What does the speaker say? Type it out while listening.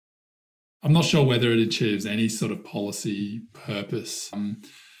I'm not sure whether it achieves any sort of policy purpose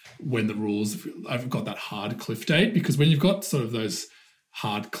when the rules have got that hard cliff date, because when you've got sort of those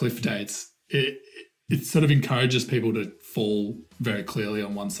hard cliff dates, it sort of encourages people to fall very clearly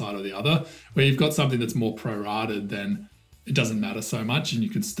on one side or the other. Where you've got something that's more prorated, then it doesn't matter so much and you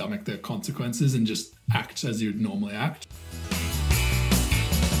can stomach the consequences and just act as you'd normally act.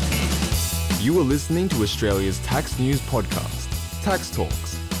 You are listening to Australia's tax news podcast, Tax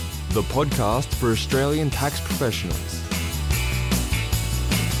Talks, the podcast for Australian tax professionals.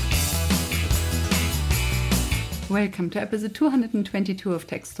 Welcome to episode 222 of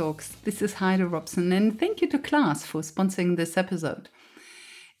Tax Talks. This is Heide Robson, and thank you to Klaas for sponsoring this episode.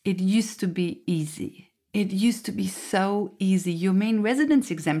 It used to be easy. It used to be so easy. Your main residence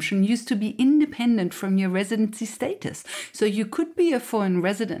exemption used to be independent from your residency status. So you could be a foreign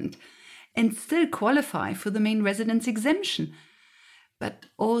resident and still qualify for the main residence exemption. But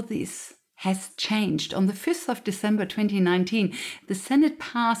all this has changed. On the 5th of December 2019, the Senate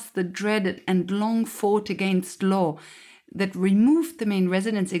passed the dreaded and long fought against law that removed the main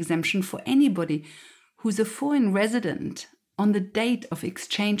residence exemption for anybody who's a foreign resident on the date of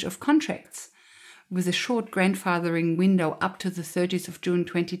exchange of contracts, with a short grandfathering window up to the 30th of June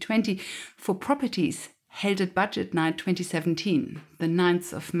 2020 for properties held at budget night 2017, the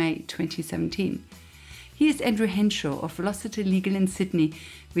 9th of May 2017. Here's Andrew Henshaw of Velocity Legal in Sydney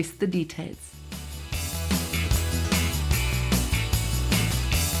with the details.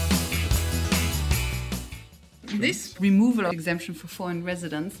 This removal of exemption for foreign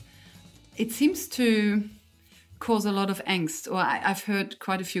residents, it seems to cause a lot of angst, or I've heard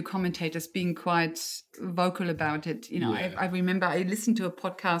quite a few commentators being quite vocal about it. You know, I remember I listened to a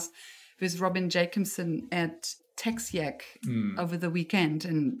podcast with Robin Jacobson at TaxYak over the weekend,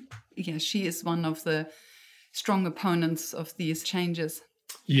 and she is one of the strong opponents of these changes.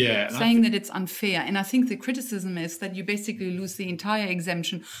 Yeah. Saying that it's unfair. And I think the criticism is that you basically lose the entire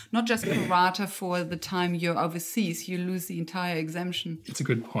exemption, not just pro rata for the time you're overseas, you lose the entire exemption. It's a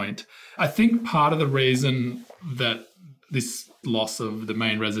good point. I think part of the reason that this loss of the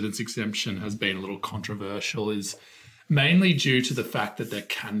main residence exemption has been a little controversial is mainly due to the fact that there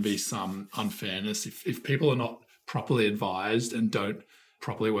can be some unfairness. If people are not properly advised and don't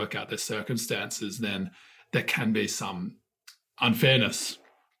properly work out their circumstances, then there can be some unfairness.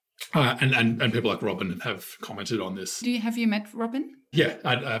 And people like Robin have commented on this. Have you met Robin? Yeah,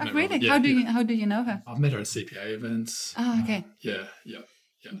 I've met really? Robin. Yeah, how do you know her? I've met her at CPA events. Oh, okay. Yeah.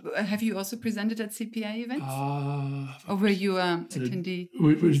 Have you also presented at CPA events? Or were you an attendee?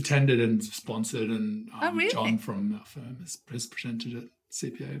 We attended and sponsored, and really? John from our firm has presented at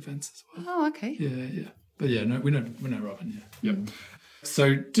CPA events as well. Oh, okay. Yeah. But we know Robin. Yeah. Yep.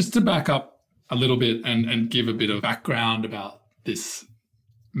 So just to back up a little bit and give a bit of background about this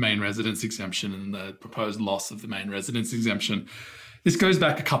main residence exemption and the proposed loss of the main residence exemption. This goes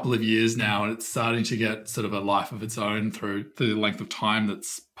back a couple of years now, and it's starting to get sort of a life of its own through the length of time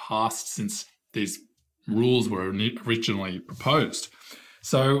that's passed since these rules were originally proposed.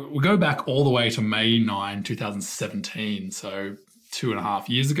 So we go back all the way to May 9, 2017, so 2.5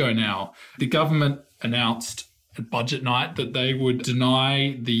 years ago now. The government announced at budget night that they would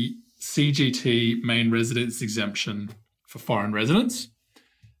deny the CGT main residence exemption for foreign residents,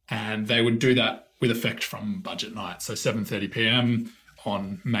 and they would do that with effect from budget night, so 7:30 p.m.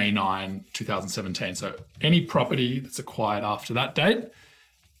 on May 9, 2017. So any property that's acquired after that date,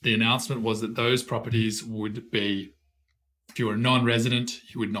 the announcement was that those properties would be, if you were a non-resident,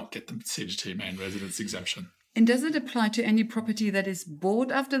 you would not get the CGT main residence exemption. And does it apply to any property that is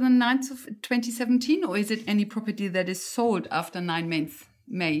bought after the 9th of 2017, or is it any property that is sold after 9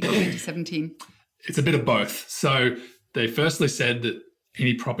 May 2017? It's a bit of both. So they firstly said that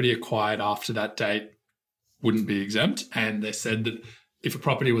any property acquired after that date wouldn't be exempt. And they said that if a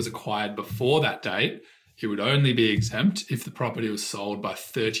property was acquired before that date, it would only be exempt if the property was sold by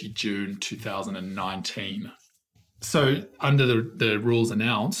 30 June 2019. So under the rules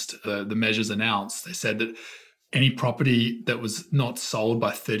announced, the measures announced, they said that any property that was not sold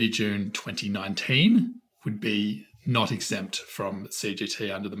by 30 June 2019 would be not exempt from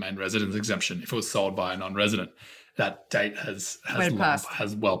CGT under the main residence exemption if it was sold by a non-resident. That date has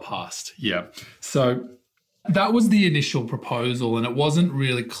well passed. Yeah. So that was the initial proposal, and it wasn't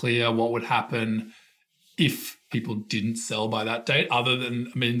really clear what would happen if people didn't sell by that date, other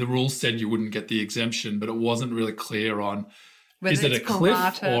than, the rules said you wouldn't get the exemption, but it wasn't really clear on whether is it a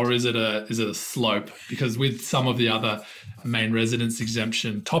cliff or is it a slope? Because with some of the other main residence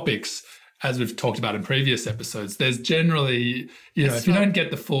exemption topics, as we've talked about in previous episodes, there's generally, if you don't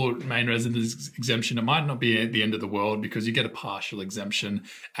get the full main residence exemption, it might not be at the end of the world because you get a partial exemption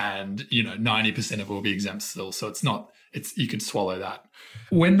and, 90% of it will be exempt still. So you could swallow that.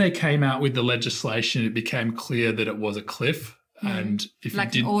 When they came out with the legislation, it became clear that it was a cliff. And if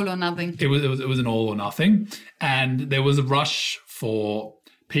like an all or nothing. It was an all or nothing. And there was a rush for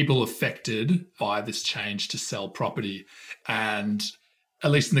people affected by this change to sell property. And at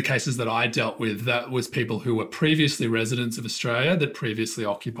least in the cases that I dealt with, that was people who were previously residents of Australia that previously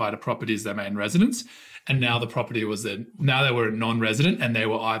occupied a property as their main residence. And now the property now they were a non-resident and they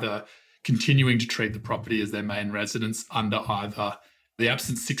were either continuing to treat the property as their main residence under either the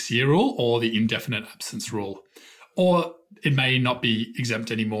absence 6-year rule or the indefinite absence rule. Or it may not be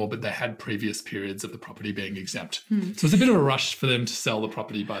exempt anymore, but they had previous periods of the property being exempt. So it's a bit of a rush for them to sell the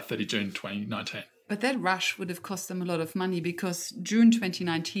property by 30 June 2019. But that rush would have cost them a lot of money because June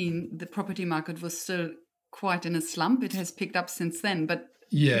 2019, the property market was still quite in a slump. It has picked up since then, but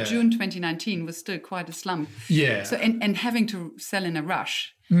June 2019 was still quite a slump. Yeah. So and having to sell in a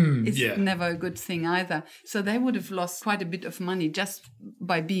rush is never a good thing either. So they would have lost quite a bit of money just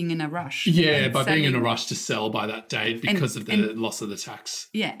by being in a rush. Yeah, by being in a rush to sell by that date because of the loss of the tax.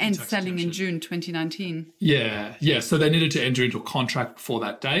 Yeah, and selling in June 2019. Yeah. So they needed to enter into a contract before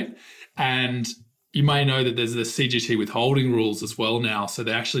that date. And you may know that there's the CGT withholding rules as well now. So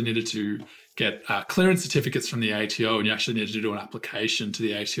they actually needed to get clearance certificates from the ATO, and you actually needed to do an application to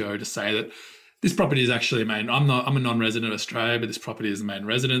the ATO to say that this property is actually I'm a non-resident of Australia, but this property is the main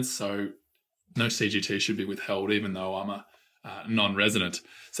residence, so no CGT should be withheld, even though I'm a non-resident.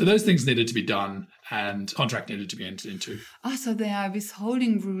 So those things needed to be done, and contract needed to be entered into. So there are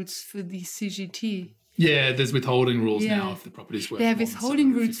withholding rules for the CGT. Yeah, there's withholding rules now if the property's worth. There are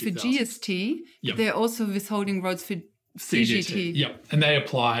withholding rules for GST. Yep. There are also withholding rules for CGT. Yep. And they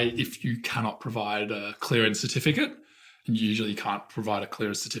apply if you cannot provide a clearance certificate. And you usually can't provide a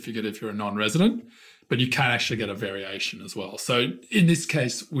clearance certificate if you're a non-resident, but you can actually get a variation as well. So in this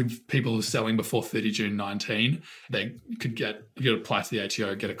case, with people who are selling before 30 June 19, you could apply to the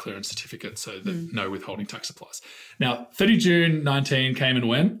ATO, get a clearance certificate so that no withholding tax applies. Now, 30 June 19 came and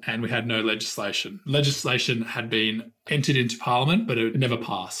went, and we had no legislation. Legislation had been entered into Parliament, but it never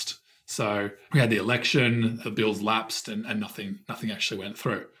passed. So we had the election, the bills lapsed, and nothing actually went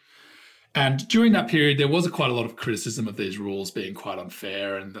through. And during that period, there was quite a lot of criticism of these rules being quite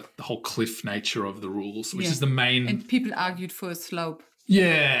unfair and the whole cliff nature of the rules, which is the main... And people argued for a slope.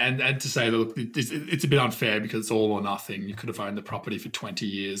 Yeah, and to say, look, it's a bit unfair because it's all or nothing. You could have owned the property for 20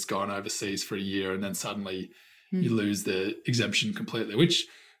 years, gone overseas for a year, and then suddenly you lose the exemption completely, which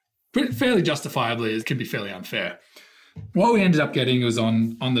fairly justifiably can be fairly unfair. What we ended up getting was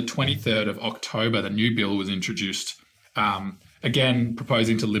on the 23rd of October, the new bill was introduced, again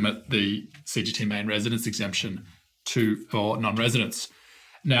proposing to limit the CGT main residence exemption for non-residents.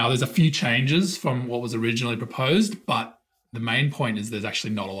 Now, there's a few changes from what was originally proposed, but the main point is there's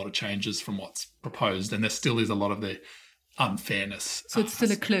actually not a lot of changes from what's proposed, and there still is a lot of the unfairness. So it's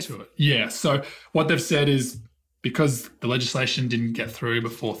still a cliff. To it. Yeah, so what they've said is because the legislation didn't get through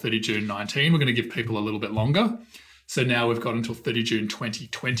before 30 June 19, we're going to give people a little bit longer. So now we've got until 30 June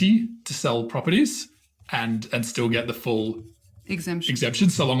 2020 to sell properties and still get the full exemption.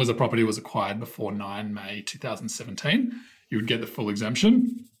 So long as a property was acquired before 9 May 2017, you would get the full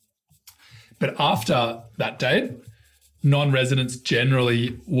exemption. But after that date, non-residents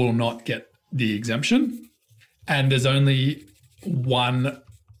generally will not get the exemption. And there's only one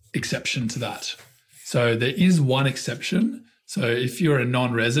exception to that. So there is one exception. So if you're a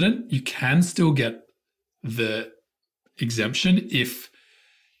non-resident, you can still get the exemption if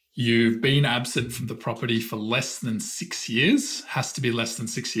you've been absent from the property for less than 6 years, has to be less than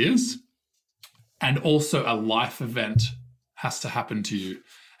 6 years, and also a life event has to happen to you.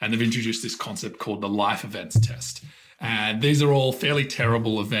 And they've introduced this concept called the life events test. And these are all fairly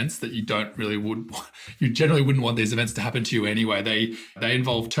terrible events that you generally wouldn't want these events to happen to you anyway. They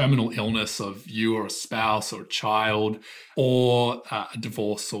involve terminal illness of you or a spouse or a child, or a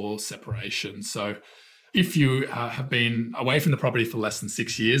divorce or separation. So if you have been away from the property for less than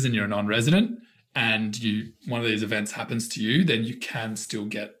 6 years and you're a non-resident and one of these events happens to you, then you can still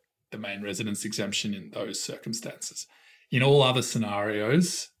get the main residence exemption in those circumstances. In all other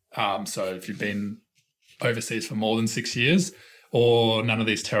scenarios, so if you've been overseas for more than 6 years or none of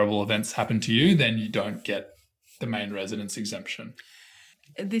these terrible events happen to you, then you don't get the main residence exemption.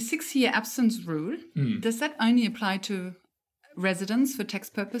 The 6-year absence rule, does that only apply to residents for tax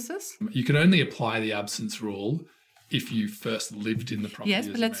purposes? You can only apply the absence rule if you first lived in the property. Yes,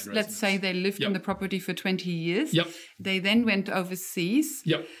 but let's say they lived in the property for 20 years. Yep. They then went overseas.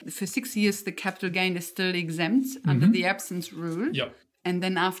 Yep. For 6 years, the capital gain is still exempt under the absence rule. Yep. And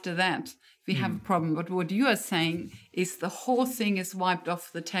then after that, we have a problem. But what you are saying is the whole thing is wiped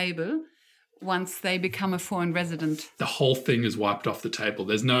off the table once they become a foreign resident. The whole thing is wiped off the table.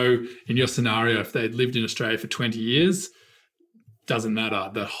 There's no, in your scenario, if they'd lived in Australia for 20 years, doesn't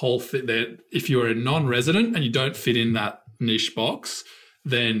matter. The whole thing, if you're a non-resident and you don't fit in that niche box,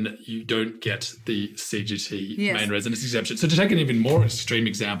 then you don't get the CGT main residence exemption. So to take an even more extreme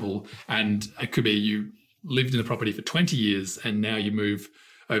example, and it could be you lived in the property for 20 years and now you move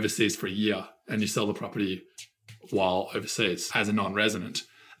overseas for a year and you sell the property while overseas as a non-resident,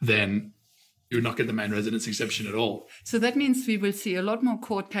 then you would not get the main residence exemption at all. So that means we will see a lot more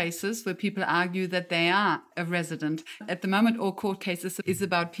court cases where people argue that they are a resident. At the moment, all court cases is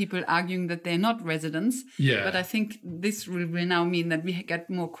about people arguing that they're not residents. Yeah. But I think this will now mean that we get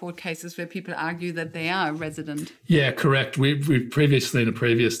more court cases where people argue that they are a resident. Yeah, correct. We've previously in a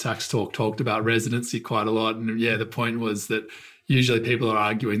previous tax talk talked about residency quite a lot. And the point was that usually people are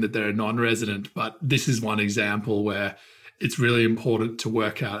arguing that they're a non-resident, but this is one example where it's really important to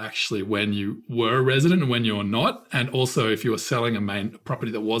work out actually when you were a resident and when you're not. And also if you were selling a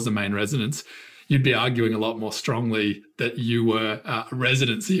property that was a main residence, you'd be arguing a lot more strongly that you were a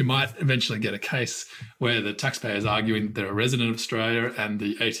resident. So you might eventually get a case where the taxpayer is arguing that they're a resident of Australia and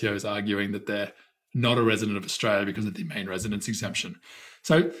the ATO is arguing that they're not a resident of Australia because of the main residence exemption.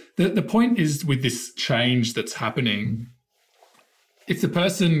 So the point is with this change that's happening, if the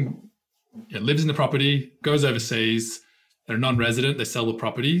person lives in the property, goes overseas, they're a non-resident, they sell the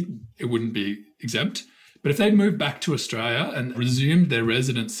property, it wouldn't be exempt. But if they moved back to Australia and resumed their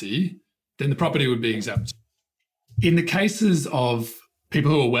residency, then the property would be exempt. In the cases of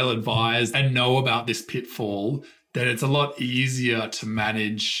people who are well advised and know about this pitfall, then it's a lot easier to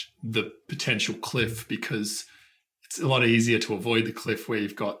manage the potential cliff because it's a lot easier to avoid the cliff where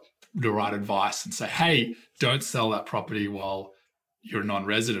you've got the right advice and say, hey, don't sell that property while you're a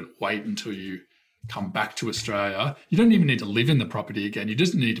non-resident. Wait until you come back to Australia. You don't even need to live in the property again. You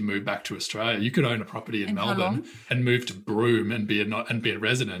just need to move back to Australia. You could own a property in Melbourne and move to Broome and be a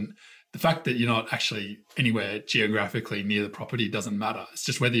resident. The fact that you're not actually anywhere geographically near the property doesn't matter. It's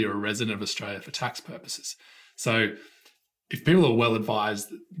just whether you're a resident of Australia for tax purposes. So if people are well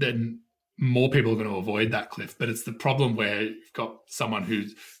advised, then more people are going to avoid that cliff. But it's the problem where you've got someone who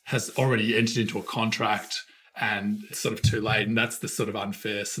has already entered into a contract and it's sort of too late. And that's the sort of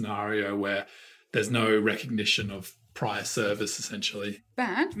unfair scenario where there's no recognition of prior service, essentially.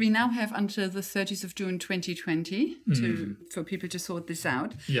 But we now have until the 30th of June 2020 for people to sort this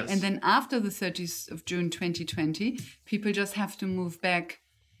out. Yes. And then after the 30th of June 2020, people just have to move back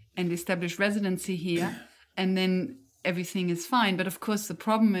and establish residency here, and then everything is fine. But of course, the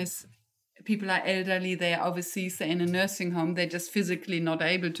problem is people are elderly, they are overseas, they're in a nursing home, they're just physically not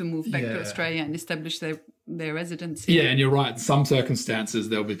able to move back to Australia and establish their residency. Yeah, and you're right. In some circumstances,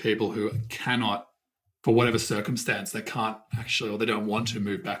 there'll be people who cannot, for whatever circumstance, they can't actually, or they don't want to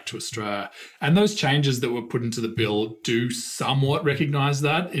move back to Australia. And those changes that were put into the bill do somewhat recognise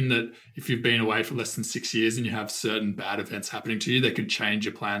that, in that if you've been away for less than 6 years and you have certain bad events happening to you, they could change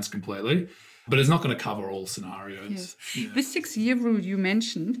your plans completely. But it's not going to cover all scenarios. Yes. The 6-year rule you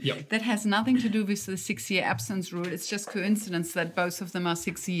mentioned, Yep. that has nothing to do with the 6-year absence rule. It's just coincidence that both of them are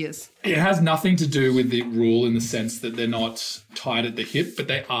 6 years. It has nothing to do with the rule in the sense that they're not tied at the hip, but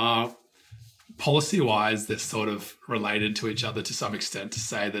they are, policy-wise, they're sort of related to each other to some extent, to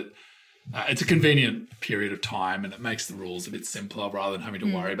say that it's a convenient period of time and it makes the rules a bit simpler rather than having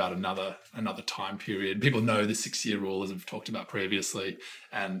to worry about another time period. People know the 6-year rule, as we've talked about previously,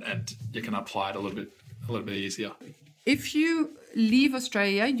 and you can apply it a little bit easier. If you leave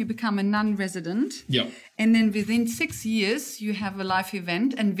Australia, you become a non-resident. Yep. And then within 6 years, you have a life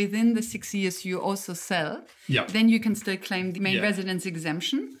event. And within the 6 years, you also sell. Yep. Then you can still claim the main residence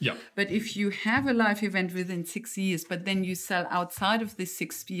exemption. Yep. But if you have a life event within 6 years, but then you sell outside of this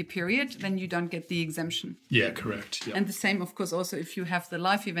 6-year period, then you don't get the exemption. Yeah, correct. Yep. And the same, of course, also if you have the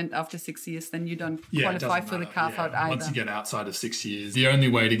life event after 6 years, then you don't it qualify doesn't for the matter. carve-out either. Once you get outside of 6 years, the only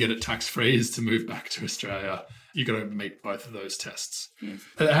way to get it tax-free is to move back to Australia. You've got to meet both of those tests. Yes.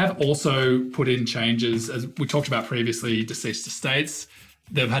 They have also put in changes, as we talked about previously, deceased estates.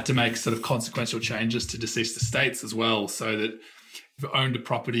 They've had to make sort of consequential changes to deceased estates as well, so that if you've owned a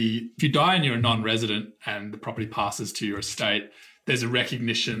property, if you die and you're a non-resident and the property passes to your estate, there's a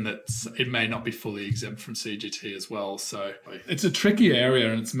recognition that it may not be fully exempt from CGT as well. So it's a tricky area,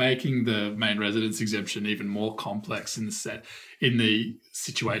 and it's making the main residence exemption even more complex in the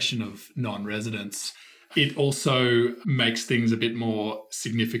situation of non-residents. It also makes things a bit more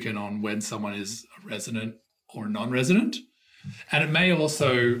significant on when someone is a resident or a non-resident. And it may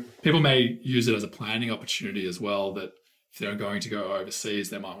also, people may use it as a planning opportunity as well, that if they're going to go overseas,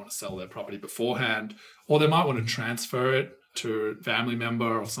 they might want to sell their property beforehand, or they might want to transfer it to a family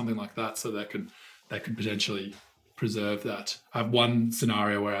member or something like that, so they could potentially preserve that. I have one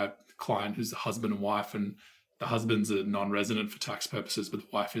scenario where a client who's a husband and wife, and the husband's a non-resident for tax purposes, but the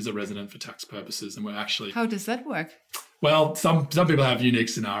wife is a resident for tax purposes, and we're actually... How does that work? Well, some people have unique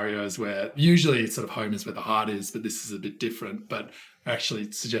scenarios where usually it's sort of home is where the heart is, but this is a bit different. But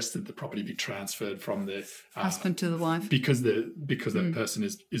actually suggested the property be transferred from the husband to the wife because that person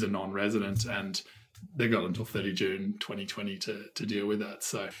is a non-resident, and they've got until 30 June 2020 to deal with that.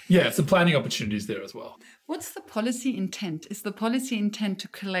 So yeah, some planning opportunities there as well. What's the policy intent? Is the policy intent to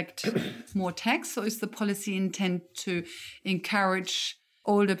collect more tax, or is the policy intent to encourage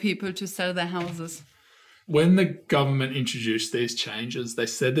older people to sell their houses? When the government introduced these changes, they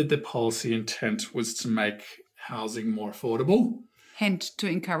said that the policy intent was to make housing more affordable. Hence, to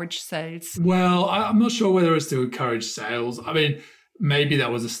encourage sales. Well, I'm not sure whether it's to encourage sales. I mean, maybe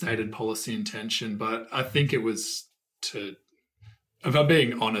that was a stated policy intention, but I think it was to, if I'm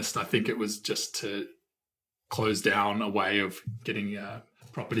being honest, I think it was just to close down a way of getting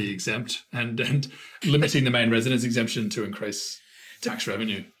property exempt and limiting the main residence exemption to increase tax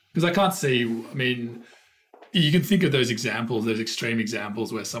revenue. Because I can't see, I mean... You can think of those examples, those extreme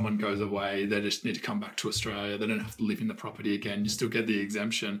examples where someone goes away, they just need to come back to Australia, they don't have to live in the property again, you still get the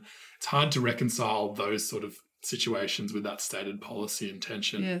exemption. It's hard to reconcile those sort of situations with that stated policy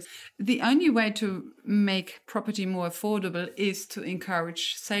intention. Yes. The only way to make property more affordable is to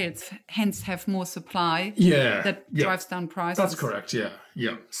encourage sales, hence have more supply. That drives down prices. That's correct,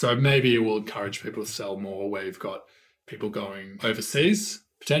 yeah. So maybe it will encourage people to sell more where you've got people going overseas,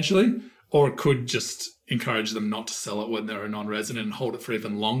 potentially, or it could just encourage them not to sell it when they're a non-resident and hold it for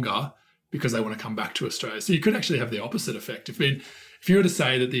even longer because they want to come back to Australia. So you could actually have the opposite effect. If you were to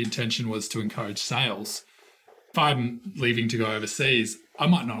say that the intention was to encourage sales, if I'm leaving to go overseas, I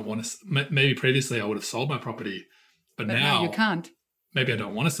might not want to, maybe previously I would have sold my property, but now you can't. Maybe I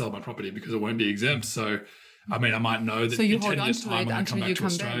don't want to sell my property because it won't be exempt. So, I mean, I might know that in 10 years' time when I come back to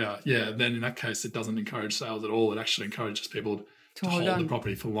Australia, then in that case, it doesn't encourage sales at all. It actually encourages people to hold the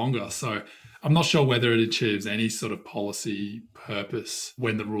property for longer. So I'm not sure whether it achieves any sort of policy purpose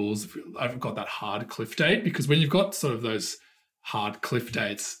when the rules have got that hard cliff date, because when you've got sort of those hard cliff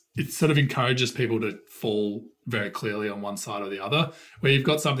dates, it sort of encourages people to fall very clearly on one side or the other. Where you've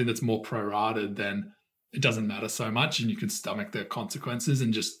got something that's more prorated, then it doesn't matter so much and you can stomach the consequences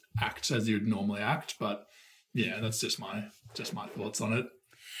and just act as you'd normally act. But yeah, that's just my thoughts on it.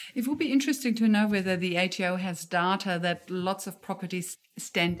 It would be interesting to know whether the ATO has data that lots of properties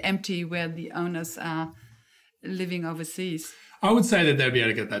stand empty where the owners are living overseas. I would say that they'd be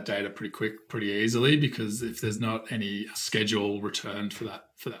able to get that data pretty easily, because if there's not any schedule returned for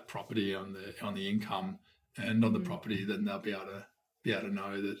that property on the income and on the property, then they'll be able to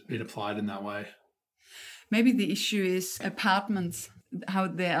know that it's been applied in that way. Maybe the issue is apartments. How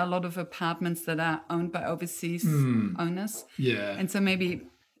there are a lot of apartments that are owned by overseas owners. Yeah. And so maybe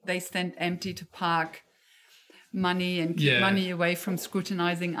they stand empty to park money and keep money away from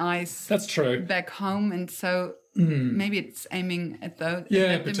scrutinizing eyes. That's true. Back home. And so maybe it's aiming at that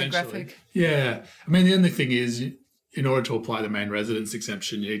demographic. Yeah. I mean, the only thing is, in order to apply the main residence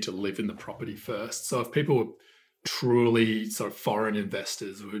exemption, you need to live in the property first. So if people were truly sort of foreign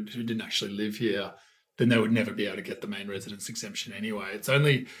investors who didn't actually live here, then they would never be able to get the main residence exemption anyway. It's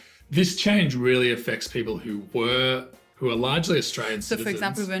only, this change really affects people who are largely Australian citizens. So, for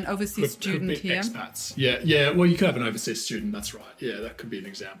example, we're an overseas student here. Expats. Yeah. Well, you could have an overseas student. That's right. Yeah, that could be an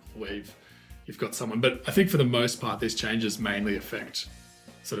example where you've got someone. But I think for the most part, these changes mainly affect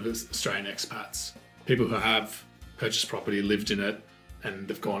sort of Australian expats, people who have purchased property, lived in it, and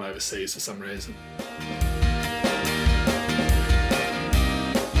have gone overseas for some reason.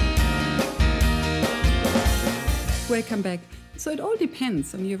 Welcome back. So it all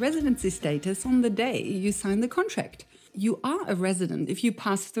depends on your residency status on the day you sign the contract. You are a resident if you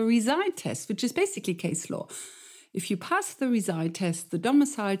pass the reside test, which is basically case law. If you pass the reside test, the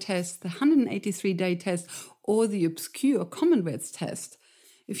domicile test, the 183-day test, or the obscure Commonwealth test,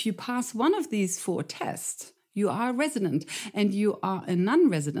 if you pass one of these 4 tests, you are a resident, and you are a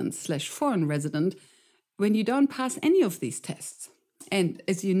non-resident/foreign resident when you don't pass any of these tests. And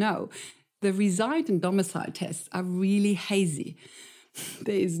as you know, the reside and domicile tests are really hazy.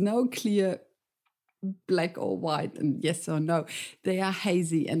 There is no clear black or white and yes or no. They are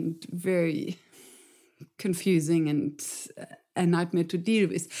hazy and very confusing and a nightmare to deal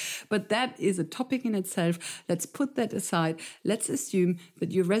with. But that is a topic in itself. Let's put that aside. Let's assume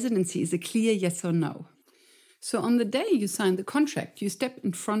that your residency is a clear yes or no. So on the day you sign the contract, you step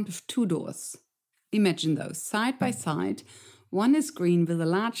in front of two doors. Imagine those, side by side. One is green with a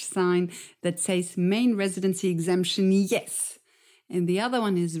large sign that says main residency exemption, yes. And the other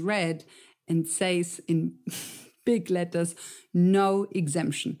one is red and says in big letters, no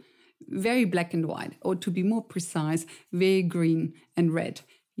exemption. Very black and white, or to be more precise, very green and red,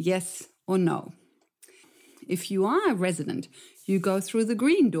 yes or no. If you are a resident, you go through the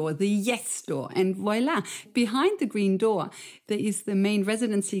green door, the yes door, and voila, behind the green door, there is the main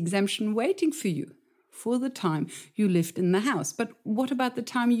residency exemption waiting for you for the time you lived in the house. But what about the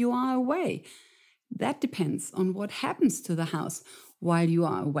time you are away? That depends on what happens to the house while you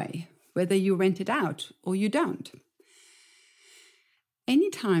are away, whether you rent it out or you don't.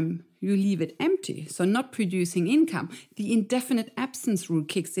 Anytime you leave it empty, so not producing income, the indefinite absence rule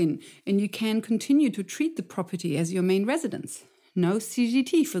kicks in and you can continue to treat the property as your main residence. No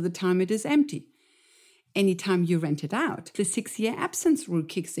CGT for the time it is empty. Anytime you rent it out, the 6-year absence rule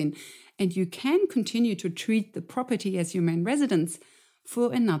kicks in and you can continue to treat the property as your main residence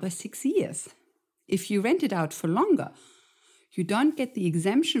for another 6 years. If you rent it out for longer, you don't get the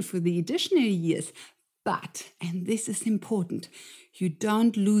exemption for the additional years, but, and this is important, you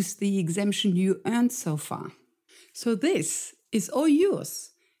don't lose the exemption you earned so far. So this is all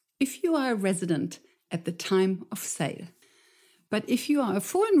yours if you are a resident at the time of sale. But if you are a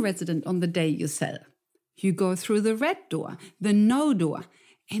foreign resident on the day you sell, you go through the red door, the no door,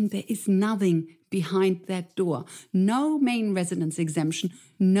 and there is nothing behind that door. No main residence exemption,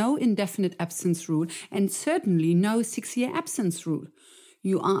 no indefinite absence rule, and certainly no 6-year absence rule.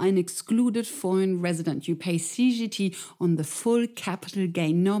 You are an excluded foreign resident. You pay CGT on the full capital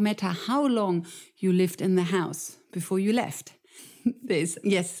gain, no matter how long you lived in the house before you left. There is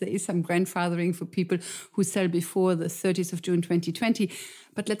some grandfathering for people who sell before the 30th of June 2020,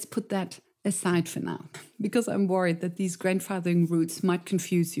 but let's put that aside for now, because I'm worried that these grandfathering rules might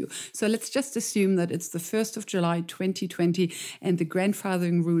confuse you. So let's just assume that it's the 1st of July 2020 and the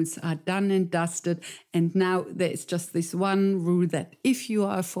grandfathering rules are done and dusted. And now there is just this one rule that if you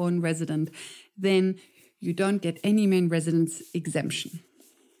are a foreign resident, then you don't get any main residence exemption.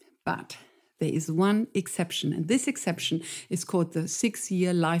 But there is one exception, and this exception is called the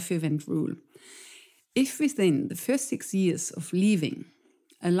 6-year life event rule. If within the first 6 years of leaving,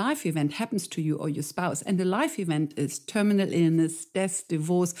 a life event happens to you or your spouse, and a life event is terminal illness, death,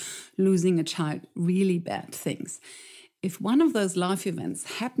 divorce, losing a child, really bad things. If one of those life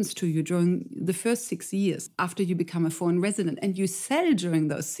events happens to you during the first 6 years after you become a foreign resident and you sell during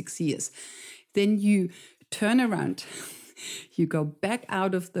those 6 years, then you turn around, you go back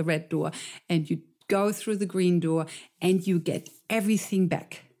out of the red door and you go through the green door and you get everything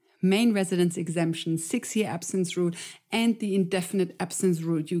back. Main residence exemption, 6-year absence rule, and the indefinite absence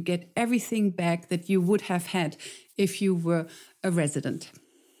rule. You get everything back that you would have had if you were a resident.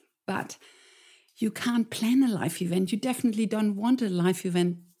 But you can't plan a life event. You definitely don't want a life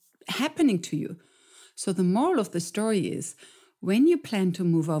event happening to you. So the moral of the story is, when you plan to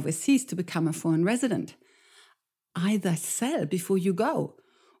move overseas to become a foreign resident, either sell before you go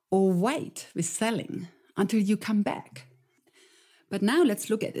or wait with selling until you come back. But now let's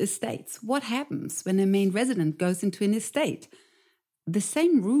look at estates. What happens when a main resident goes into an estate? The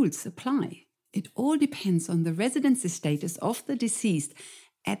same rules apply. It all depends on the residency status of the deceased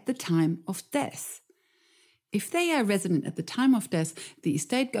at the time of death. If they are resident at the time of death, the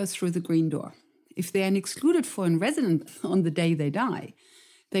estate goes through the green door. If they are an excluded foreign resident on the day they die,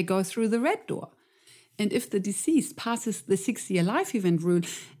 they go through the red door. And if the deceased passes the 6-year life event rule,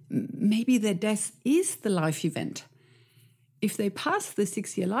 maybe their death is the life event. If they pass the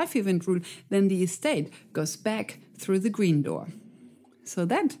 6-year life event rule, then the estate goes back through the green door. So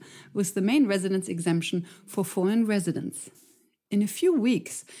that was the main residence exemption for foreign residents. In a few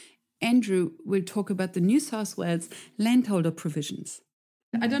weeks, Andrew will talk about the New South Wales landholder provisions.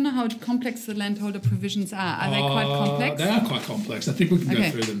 I don't know how complex the landholder provisions are. Are they quite complex? They are quite complex. I think we can go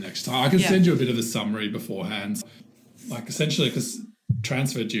through them next time. I can send you a bit of a summary beforehand. Like essentially, because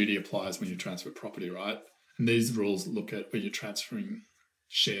transfer duty applies when you transfer property, right? And these rules look at where you're transferring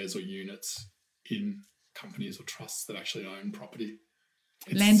shares or units in companies or trusts that actually own property.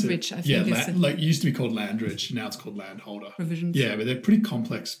 Landrich, I think. Yeah, like it used to be called landrich. Now it's called landholder. Provisions. Yeah, but they're pretty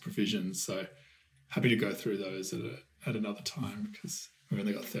complex provisions. So happy to go through those at another time, because we've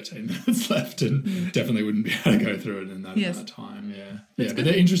only got 13 minutes left and definitely wouldn't be able to go through it in that amount of time. Yeah, but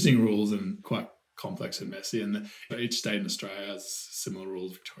they're interesting rules and quite complex and messy. And each state in Australia has similar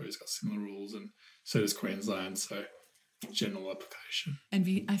rules. Victoria's got similar rules, and so does Queensland. So general application.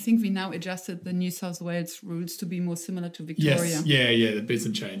 And I think we now adjusted the New South Wales rules to be more similar to Victoria. Yes, yeah. There've been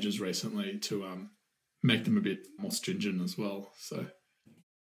some changes recently to make them a bit more stringent as well.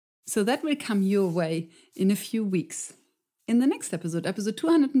 So that will come your way in a few weeks. In the next episode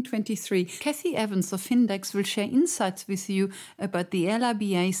 223, Kathy Evans of Findex will share insights with you about the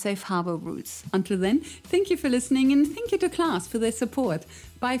LRBA Safe Harbor rules. Until then, thank you for listening and thank you to class for their support.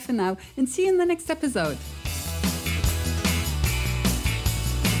 Bye for now and see you in the next episode.